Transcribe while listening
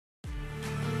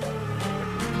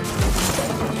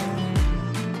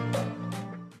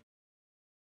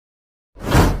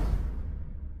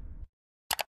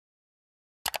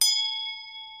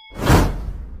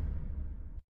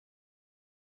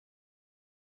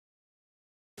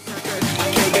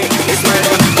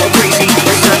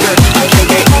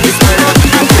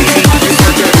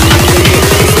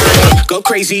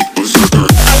crazy.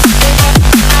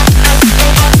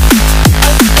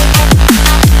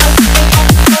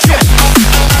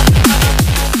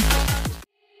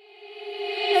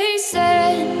 They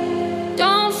said,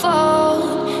 don't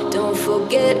fall, don't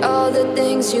forget all the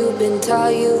things you've been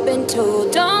taught, you've been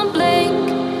told. Don't blink,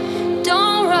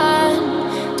 don't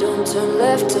run, don't turn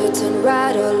left or turn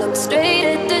right or look straight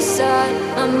at the sun.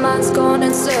 My mind's going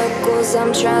in circles,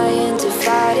 I'm trying to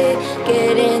fight it.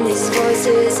 Getting these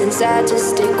voices inside to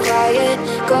stay quiet.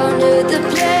 Gone to the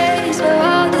place where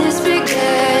all this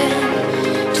began.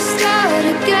 Just start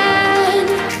again.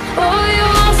 Oh, you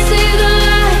won't see the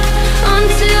light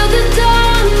until the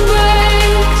dawn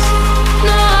breaks.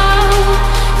 No,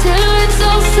 till it's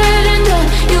all said and done,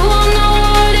 you won't know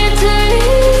what it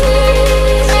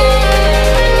takes.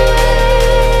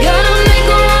 Gotta make a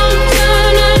wrong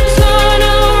turn and turn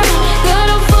around.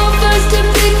 Gotta fall fast to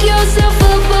pick yourself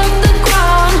up off the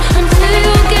ground. Until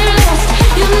you get lost,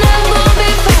 you'll never be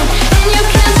found. And you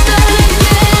can't start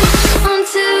again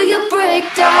until you break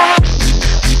down.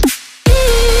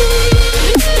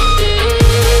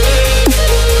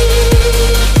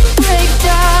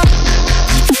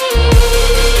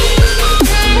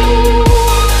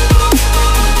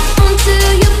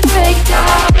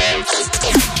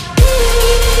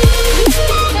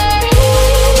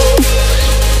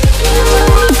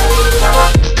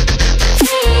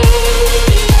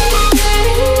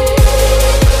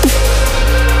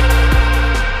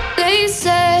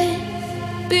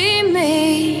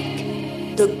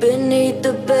 Look beneath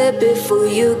the bed before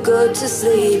you go to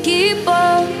sleep. Keep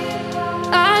on,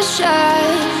 I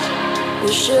shine.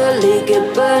 You'll surely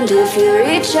get burned if you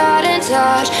reach out and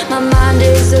touch. My mind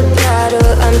is a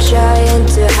battle, I'm trying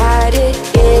to hide it.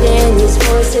 Getting these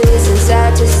voices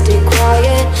inside to stay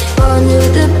quiet. On to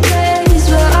the place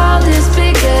where all this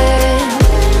began.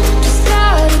 Just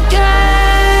start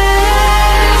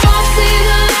again. You won't see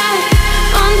the light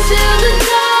until the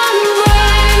dawn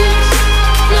breaks.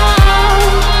 No,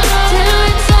 till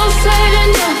it's all said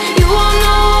and done, you won't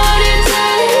know what it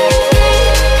takes.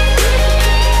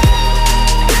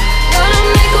 Gotta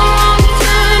make a wrong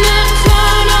turn and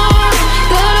turn around.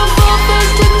 Gotta fall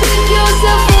fast to pick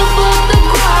yourself up off the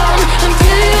ground.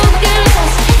 Until you get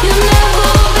lost, you'll never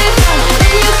be found.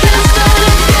 And you can't start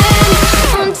again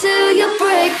until you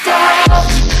break down.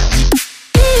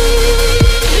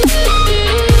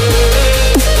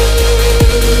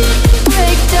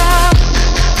 Break down.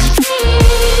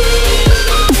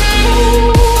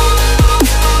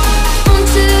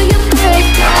 Until you break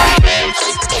down.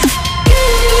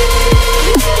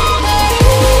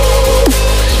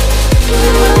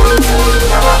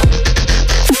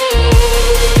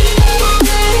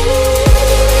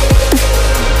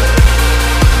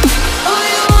 Oh,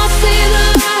 you won't see the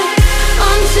light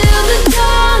until the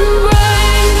dawn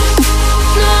breaks.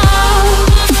 No,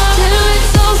 till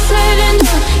it's all said and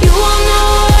done, you won't know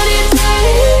what it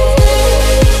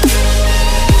takes.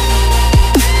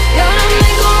 Gotta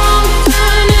make a wrong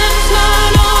turn and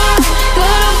turn around.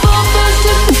 Gotta fall fast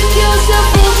to pick yourself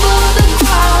up off the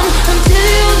ground. Until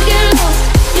you get lost,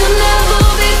 you'll never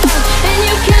be found. And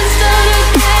you can't start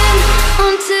again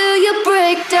until you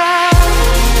break down.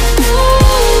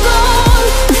 Hold on,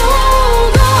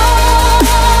 hold on.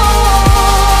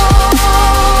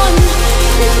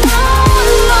 You're not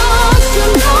lost,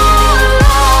 you're not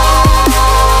lost. Hold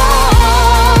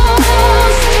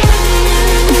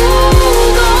on,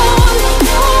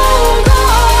 hold on. You're not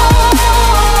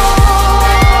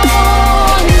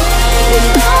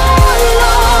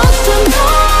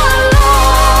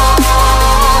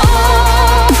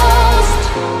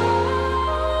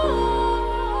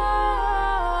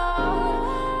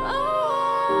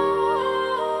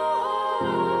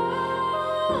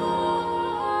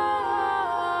lost, you're not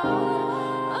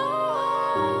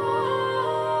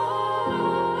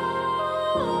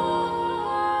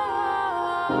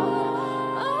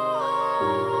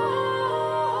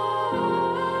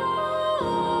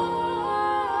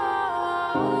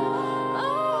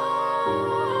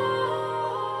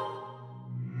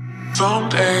Some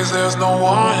days there's no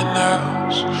one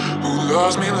else who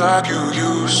loves me like you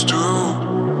used to.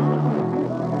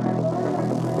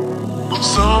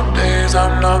 Some days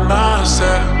I'm not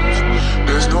myself,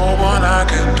 there's no one I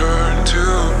can turn to.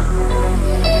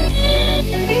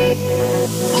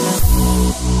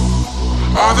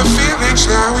 All the feelings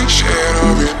that we shared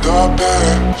are in the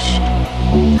past.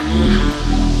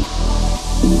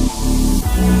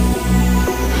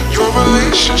 Your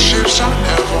relationships are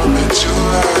never meant to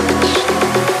last.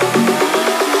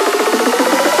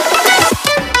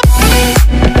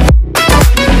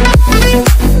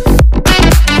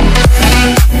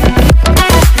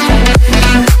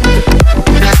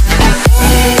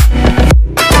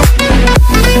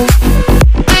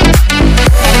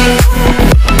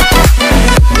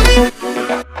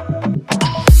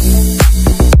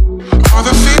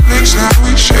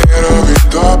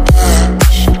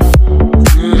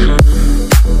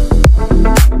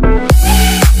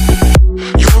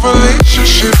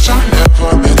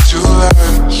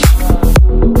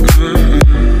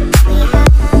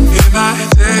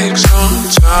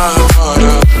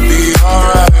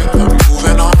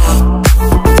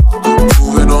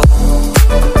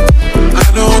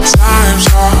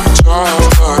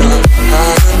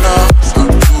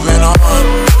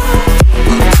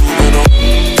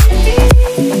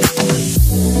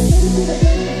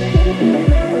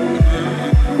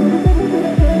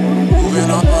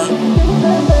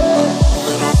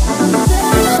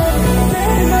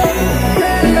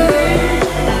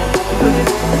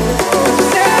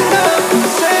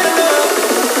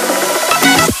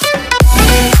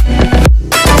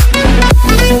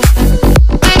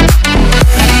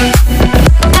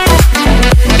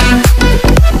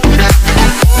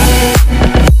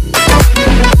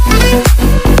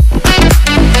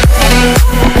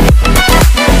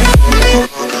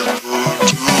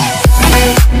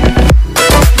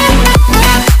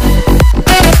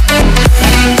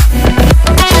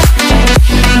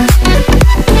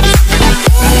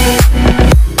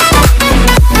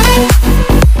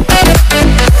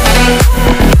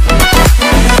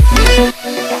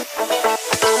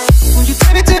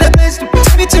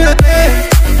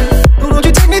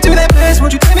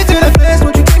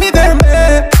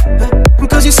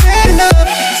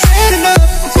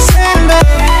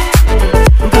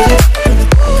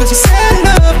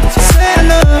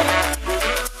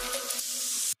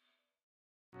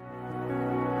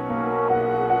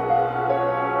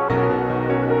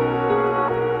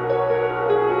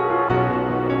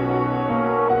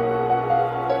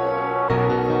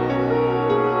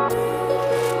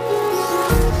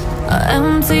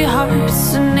 It's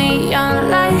the neon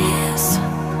lights,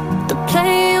 they're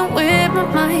playing with my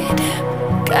mind.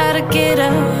 Gotta get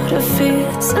out of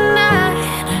here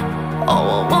tonight. Oh,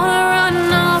 I wanna run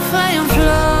off and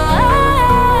fly.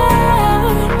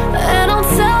 And I'll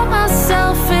tell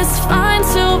myself it's fine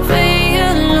to be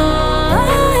alone,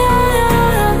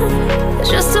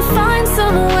 just to find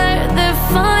somewhere that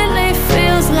finally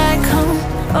feels like home.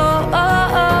 Oh,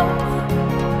 oh, oh.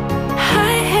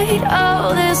 I hate all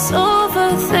this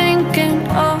overthinking.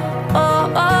 Oh,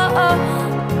 oh, oh, oh.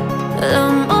 The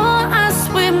more I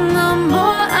swim, the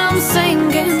more I'm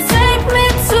sinking. Take me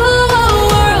to a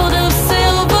world of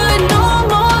silver. No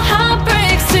more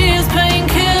heartbreaks, tears,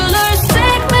 painkillers.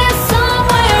 Take me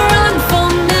somewhere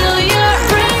unfamiliar.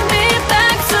 Bring me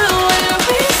back to where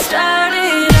we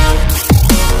started out.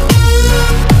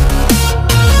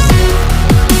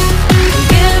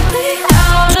 Get me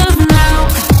out of now,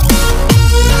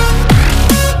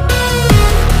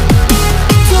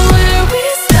 to where we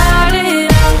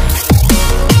started out.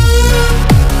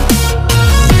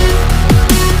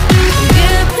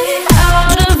 Get me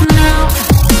out of now,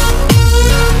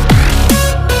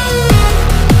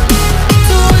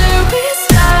 to where we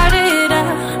started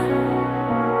out.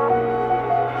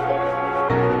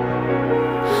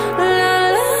 La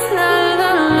la la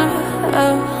la la,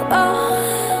 oh, oh.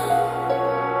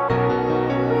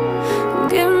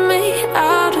 Get me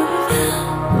out of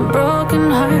broken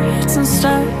hearts and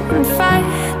starting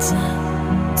fights,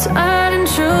 turning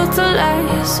truth to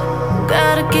lies.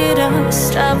 Gotta get up,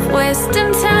 stop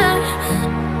wasting time.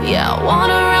 Yeah, I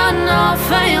wanna run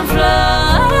off and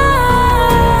fly.